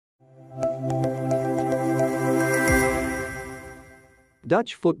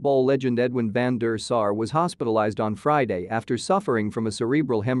Dutch football legend Edwin van der Sar was hospitalized on Friday after suffering from a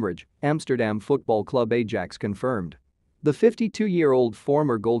cerebral hemorrhage, Amsterdam football club Ajax confirmed. The 52-year-old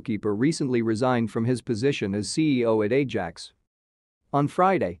former goalkeeper recently resigned from his position as CEO at Ajax. On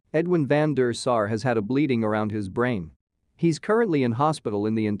Friday, Edwin van der Sar has had a bleeding around his brain. He's currently in hospital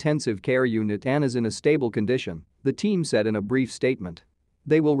in the intensive care unit and is in a stable condition, the team said in a brief statement.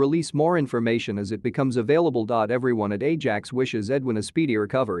 They will release more information as it becomes available. Everyone at Ajax wishes Edwin a speedy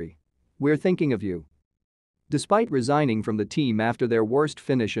recovery. We're thinking of you. Despite resigning from the team after their worst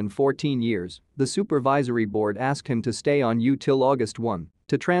finish in 14 years, the Supervisory Board asked him to stay on till August 1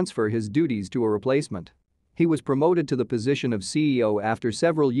 to transfer his duties to a replacement. He was promoted to the position of CEO after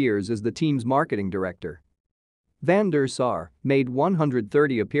several years as the team's marketing director. Van der Sar made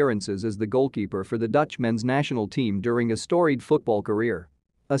 130 appearances as the goalkeeper for the Dutch men's national team during a storied football career.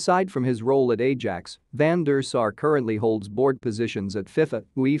 Aside from his role at Ajax, Van der Sar currently holds board positions at FIFA,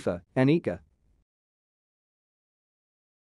 UEFA, and ICA.